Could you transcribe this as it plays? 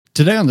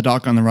Today on the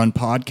Doc on the Run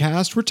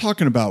podcast, we're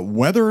talking about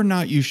whether or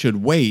not you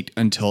should wait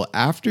until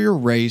after your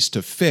race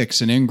to fix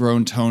an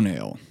ingrown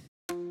toenail.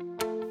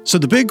 So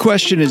the big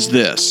question is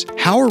this: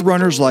 how are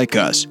runners like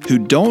us, who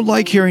don't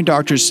like hearing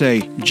doctors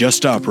say, just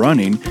stop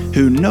running,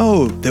 who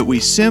know that we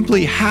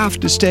simply have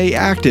to stay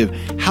active,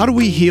 how do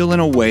we heal in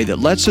a way that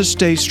lets us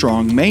stay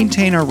strong,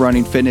 maintain our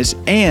running fitness,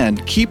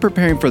 and keep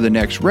preparing for the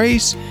next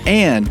race,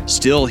 and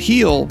still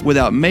heal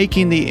without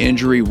making the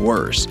injury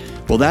worse?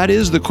 Well, that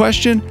is the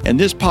question, and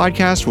this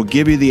podcast will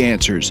give you the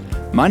answers.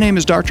 My name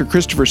is Dr.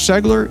 Christopher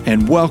Segler,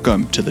 and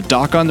welcome to the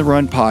Doc on the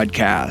Run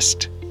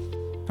podcast.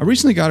 I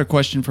recently got a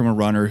question from a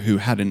runner who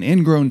had an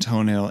ingrown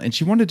toenail, and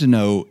she wanted to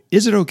know,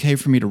 is it okay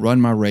for me to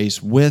run my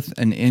race with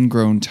an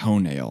ingrown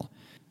toenail?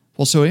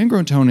 Well, so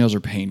ingrown toenails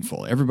are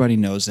painful. Everybody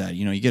knows that.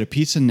 You get a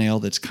piece of nail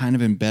that's kind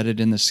of embedded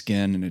in the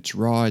skin, and it's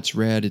raw, it's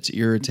red, it's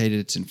irritated,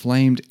 it's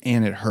inflamed,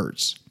 and it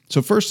hurts.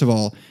 So first of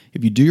all,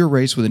 if you do your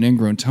race with an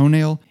ingrown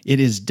toenail, it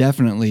is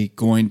definitely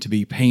going to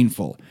be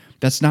painful.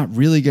 That's not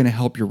really going to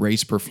help your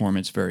race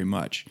performance very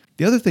much.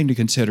 The other thing to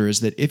consider is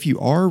that if you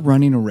are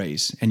running a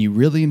race and you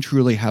really and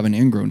truly have an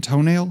ingrown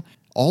toenail,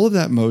 all of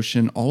that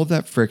motion, all of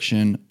that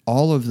friction,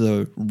 all of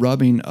the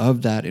rubbing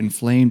of that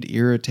inflamed,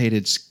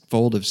 irritated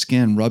fold of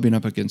skin rubbing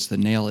up against the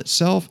nail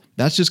itself,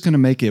 that's just going to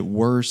make it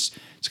worse.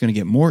 It's going to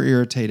get more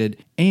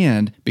irritated.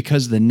 And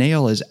because the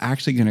nail is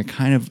actually going to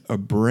kind of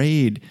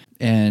abrade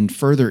and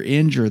further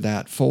injure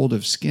that fold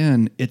of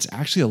skin, it's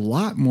actually a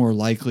lot more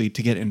likely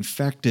to get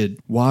infected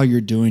while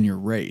you're doing your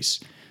race.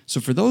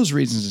 So for those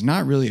reasons, it's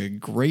not really a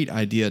great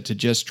idea to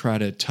just try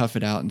to tough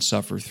it out and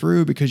suffer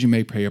through, because you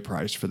may pay a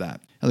price for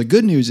that. Now, the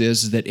good news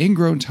is that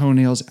ingrown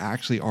toenails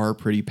actually are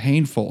pretty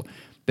painful.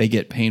 They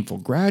get painful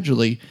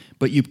gradually,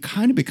 but you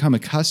kind of become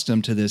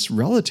accustomed to this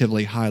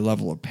relatively high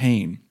level of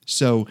pain.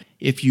 So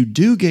if you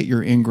do get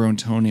your ingrown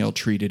toenail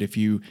treated, if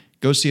you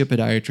go see a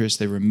podiatrist,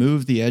 they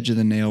remove the edge of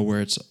the nail where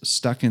it's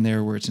stuck in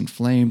there, where it's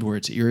inflamed, where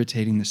it's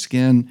irritating the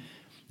skin,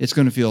 it's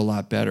going to feel a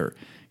lot better.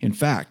 In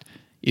fact,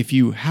 if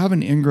you have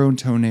an ingrown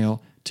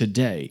toenail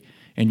today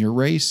and your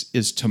race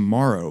is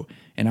tomorrow,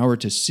 and I were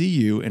to see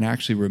you and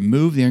actually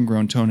remove the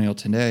ingrown toenail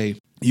today,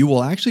 you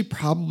will actually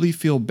probably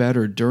feel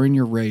better during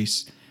your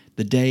race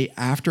the day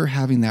after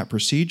having that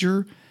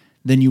procedure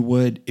than you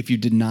would if you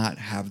did not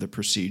have the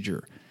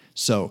procedure.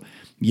 So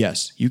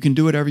yes, you can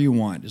do whatever you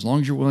want as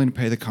long as you're willing to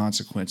pay the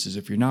consequences.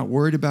 If you're not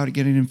worried about it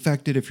getting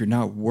infected, if you're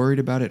not worried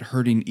about it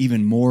hurting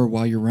even more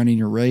while you're running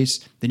your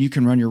race, then you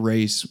can run your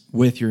race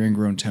with your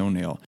ingrown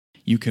toenail.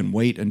 You can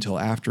wait until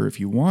after if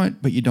you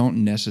want, but you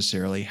don't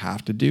necessarily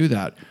have to do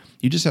that.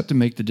 You just have to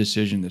make the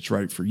decision that's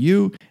right for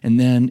you and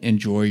then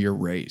enjoy your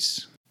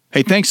race.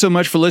 Hey, thanks so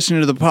much for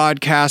listening to the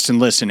podcast. And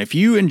listen, if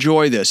you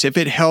enjoy this, if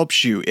it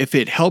helps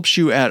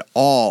you at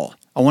all,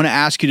 I want to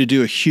ask you to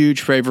do a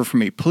huge favor for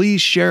me.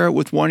 Please share it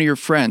with one of your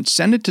friends.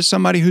 Send it to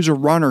somebody who's a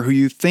runner who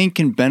you think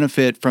can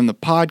benefit from the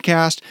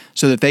podcast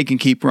so that they can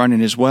keep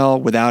running as well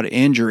without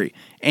injury.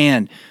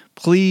 And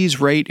please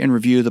rate and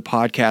review the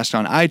podcast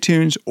on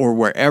iTunes or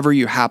wherever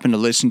you happen to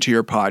listen to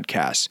your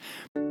podcasts.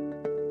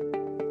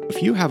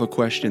 If you have a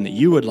question that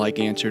you would like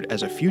answered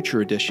as a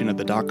future edition of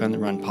the Doc on the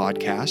Run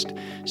podcast,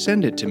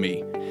 send it to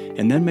me,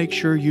 and then make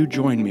sure you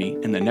join me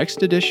in the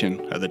next edition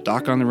of the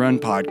Doc on the Run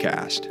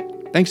podcast.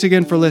 Thanks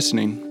again for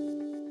listening.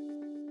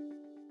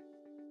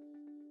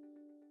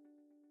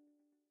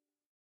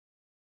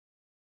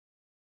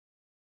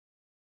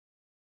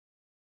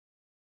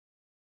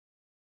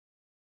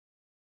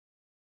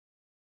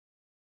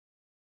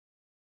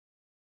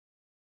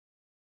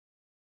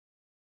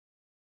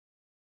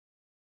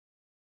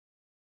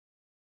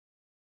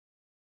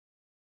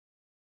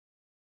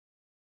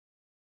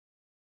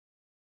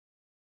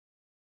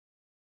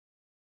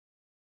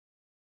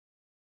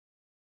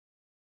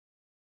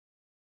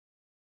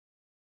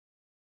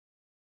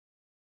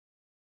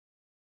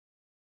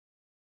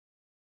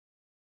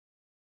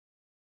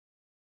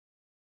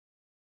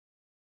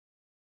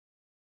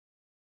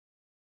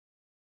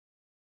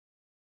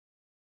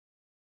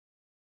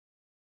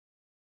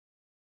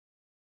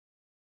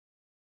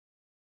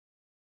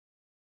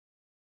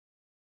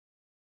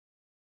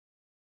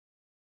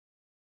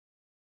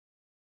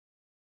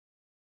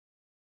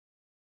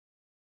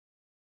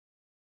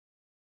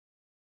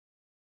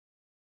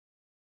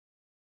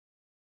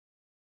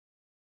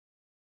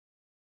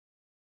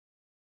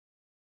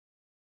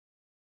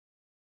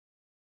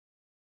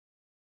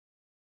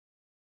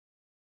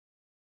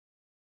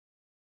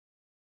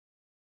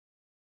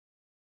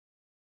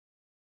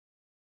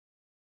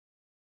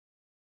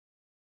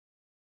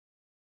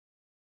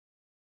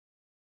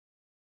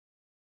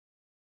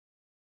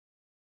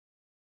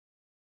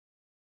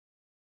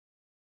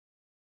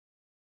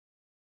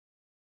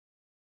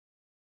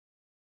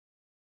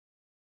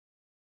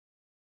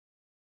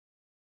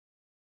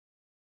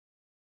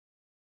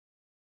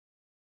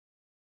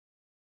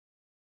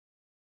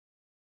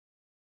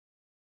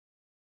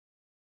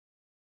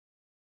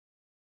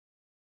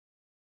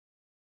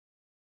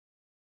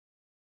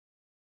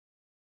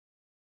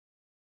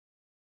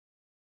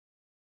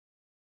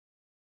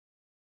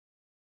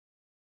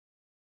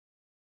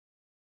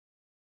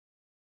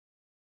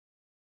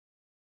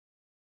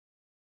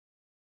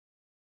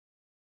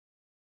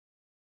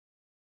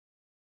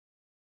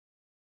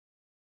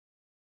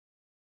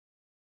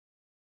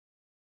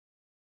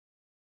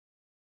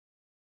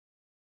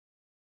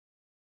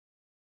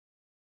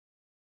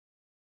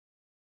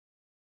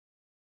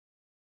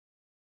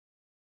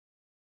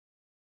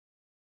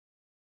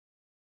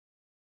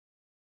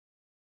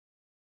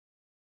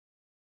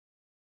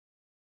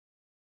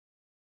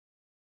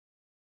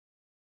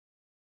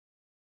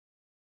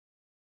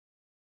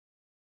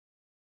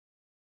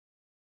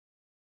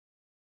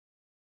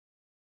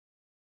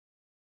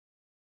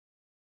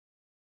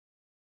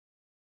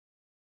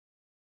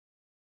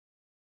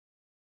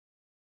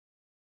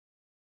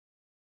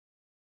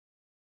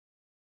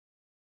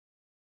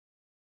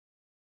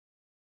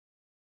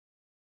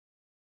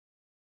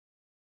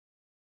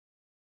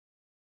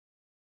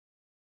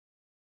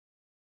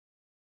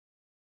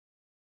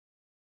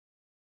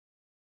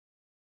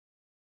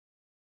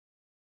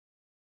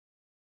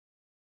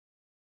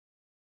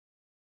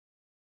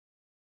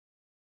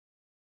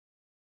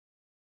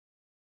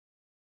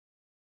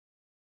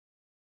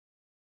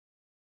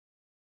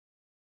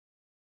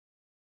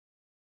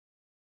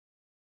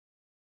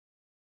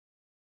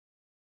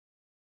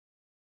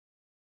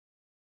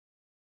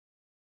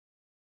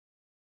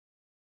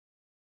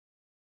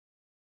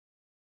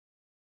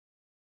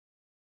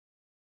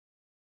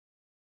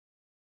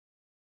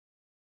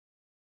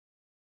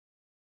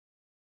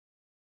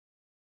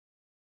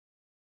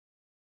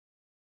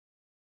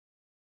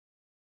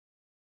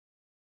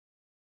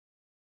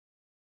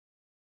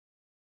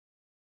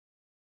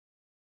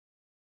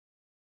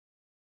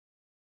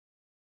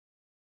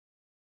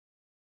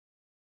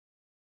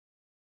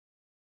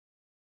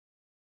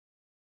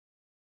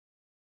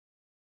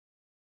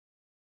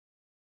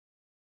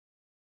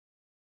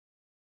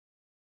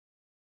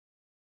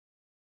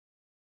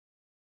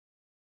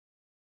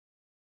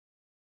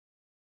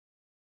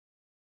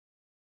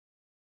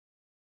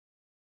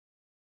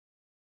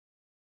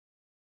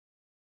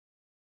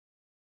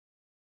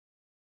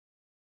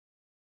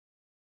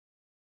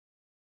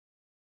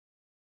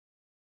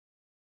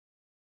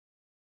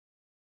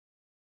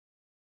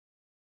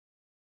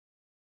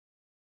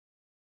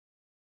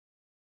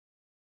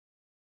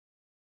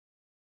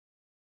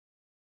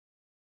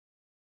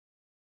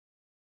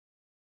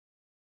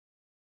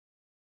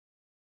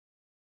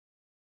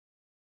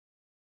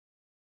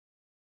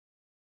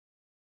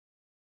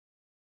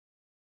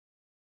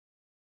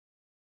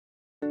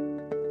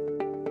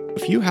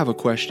 If you have a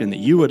question that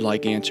you would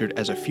like answered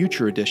as a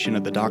future edition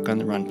of the Doc on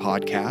the Run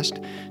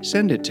podcast,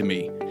 send it to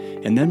me,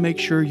 and then make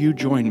sure you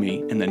join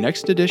me in the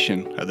next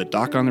edition of the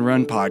Doc on the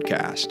Run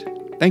podcast.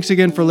 Thanks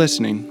again for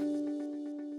listening.